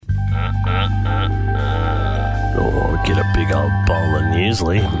Get a big old bowl of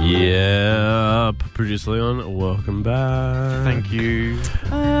Newsli. Yeah. Producer Leon, welcome back. Thank you.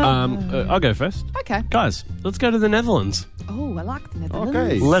 I'll go first. Okay. Guys, let's go to the Netherlands. Oh, I like the Netherlands.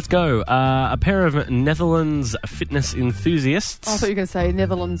 Okay. Let's go. A pair of Netherlands fitness enthusiasts. I thought you were going to say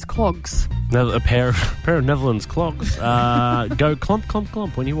Netherlands clogs. A pair of Netherlands clogs go clomp, clomp,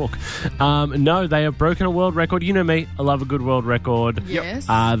 clomp when you walk. No, they have broken a world record. You know me, I love a good world record. Yes.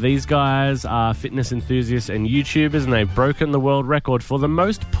 These guys are fitness enthusiasts and YouTubers, and they've broken the world record for the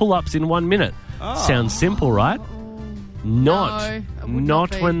most pull-ups in 1 minute. Sounds simple, right? Not it would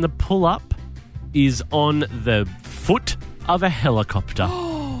not be. when the pull-up is on the foot of a helicopter.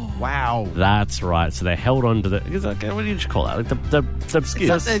 Wow. That's right. So they held on to what do you call that? Like the skids.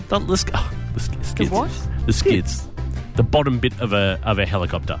 The skids. The what? The skids. The bottom bit of a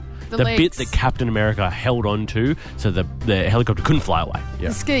helicopter. The bit legs. that Captain America held on to so the helicopter couldn't fly away. Yeah.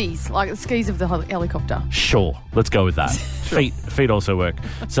 The skis, like the skis of the helicopter. Sure. Let's go with that. Feet also work.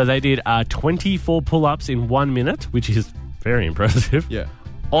 So they did 24 pull-ups in 1 minute, which is very impressive. Yeah.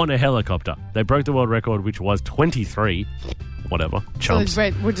 On a helicopter. They broke the world record, which was 23. Whatever. Chumps.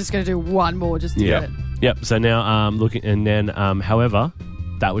 So we're just going to do one more just to get it. Yep. So now looking, and then, however,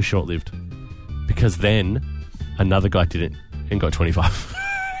 that was short-lived because then another guy did it and got 25.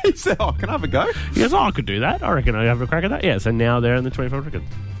 He said, can I have a go? He goes, I could do that. I reckon I have a crack at that. Yeah. So now they're in the 25 record.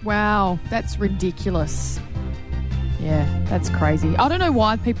 Wow, that's ridiculous. Yeah, that's crazy. I don't know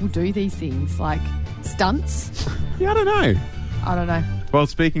why people do these things, like stunts. Yeah, I don't know. I don't know. Well,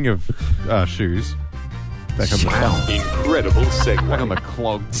 speaking of shoes, back on the Incredible segue. back on the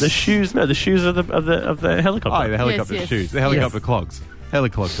clogs. The shoes of the helicopter. Oh, the helicopter Yes. shoes. The helicopter clogs.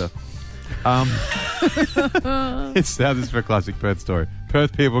 Helicopter. This is for a classic Perth story.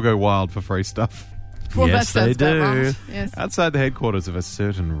 Perth people go wild for free stuff. Well, Yes, that sounds they about do. right. Yes. Outside the headquarters of a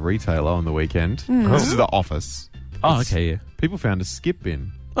certain retailer on the weekend, this is the office, Oh, okay, yeah. people found a skip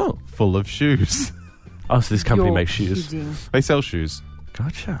bin Oh. full of shoes. Oh, so this company You're makes shoes. kidding. They sell shoes.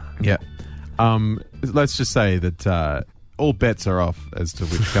 Gotcha. Yeah. Let's just say that all bets are off as to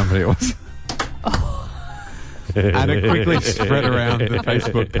which company it was. And it quickly spread around the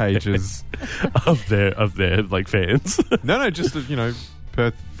Facebook pages. of their like fans. No, just,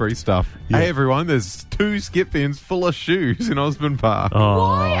 Perth free stuff. Yeah. Hey, everyone, there's 2 skip bins full of shoes in Osborne Park.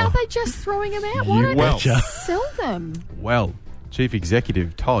 Why are they just throwing them out? Why You don't betcha. they sell them? Well, Chief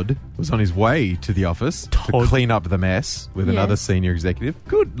Executive Todd was on his way to the office to Todd. clean up the mess with Yes. another senior executive.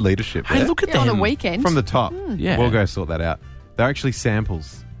 Good leadership Hey, there. look at Yeah, on them. a weekend. From the top. Yeah. We'll go sort that out. They're actually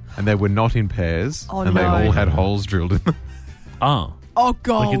samples, and they were not in pairs, Oh, and they no. all had holes drilled in them. Oh, Oh,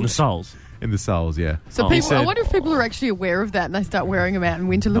 God. like in the soles. In the soles, yeah. So Oh. people, He said- I wonder if people are actually aware of that and they start wearing them out in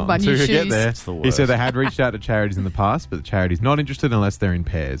winter. Look, my Not new until you shoes. get there. That's the He worst. said they had reached out to charities in the past, but the charity's not interested unless they're in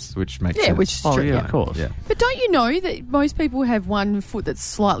pairs, which makes Yeah, sense. which is Oh, true. yeah, Yeah. of course. Yeah. But don't you know that most people have one foot that's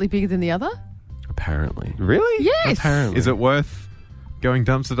slightly bigger than the other? Apparently. Really? Yes. Apparently. Is it worth going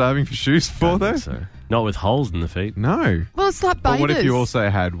dumpster diving for shoes for, though? So. Not with holes in the feet. No. Well, it's like But bathers. what if you also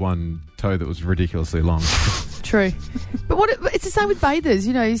had one toe that was ridiculously long? True. But it's the same with bathers.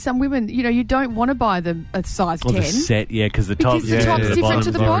 Some women, you don't want to buy them a size Or 10. the set, yeah, because the Because top, the top's different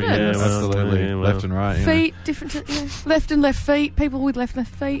to the bottom's bottoms. well, Absolutely. yeah, well. Left and right. Feet, different to left and left feet. People with left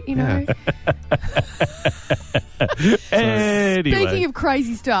feet, Yeah. Anyway, Speaking of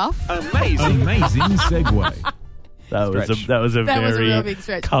crazy stuff, Amazing segue. that was a Stretch. That was a very real big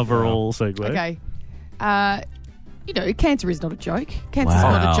stretch. coverall segue. Okay. Cancer is not a joke. Cancer's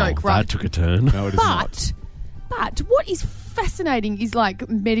not a joke, right? That took a turn. No, it is not. But what is fascinating is like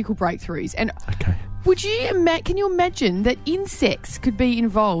medical breakthroughs. And Okay. can you imagine that insects could be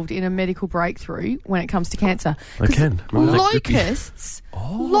involved in a medical breakthrough when it comes to cancer? I 'Cause can. Remember that grippy-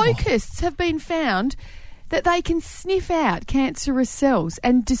 locusts have been found that they can sniff out cancerous cells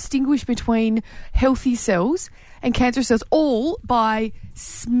and distinguish between healthy cells and cancerous cells all by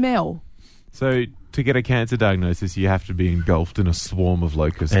smell. So, to get a cancer diagnosis, you have to be engulfed in a swarm of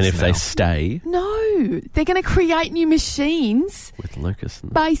locusts. And if they now. stay No, they're going to create new machines with locusts,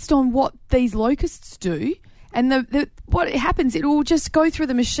 and based on what these locusts do. And what happens, it will just go through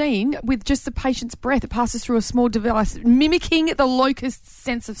the machine with just the patient's breath. It passes through a small device mimicking the locust's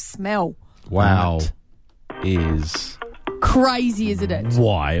sense of smell. Wow. That is Crazy, isn't it?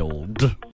 wild.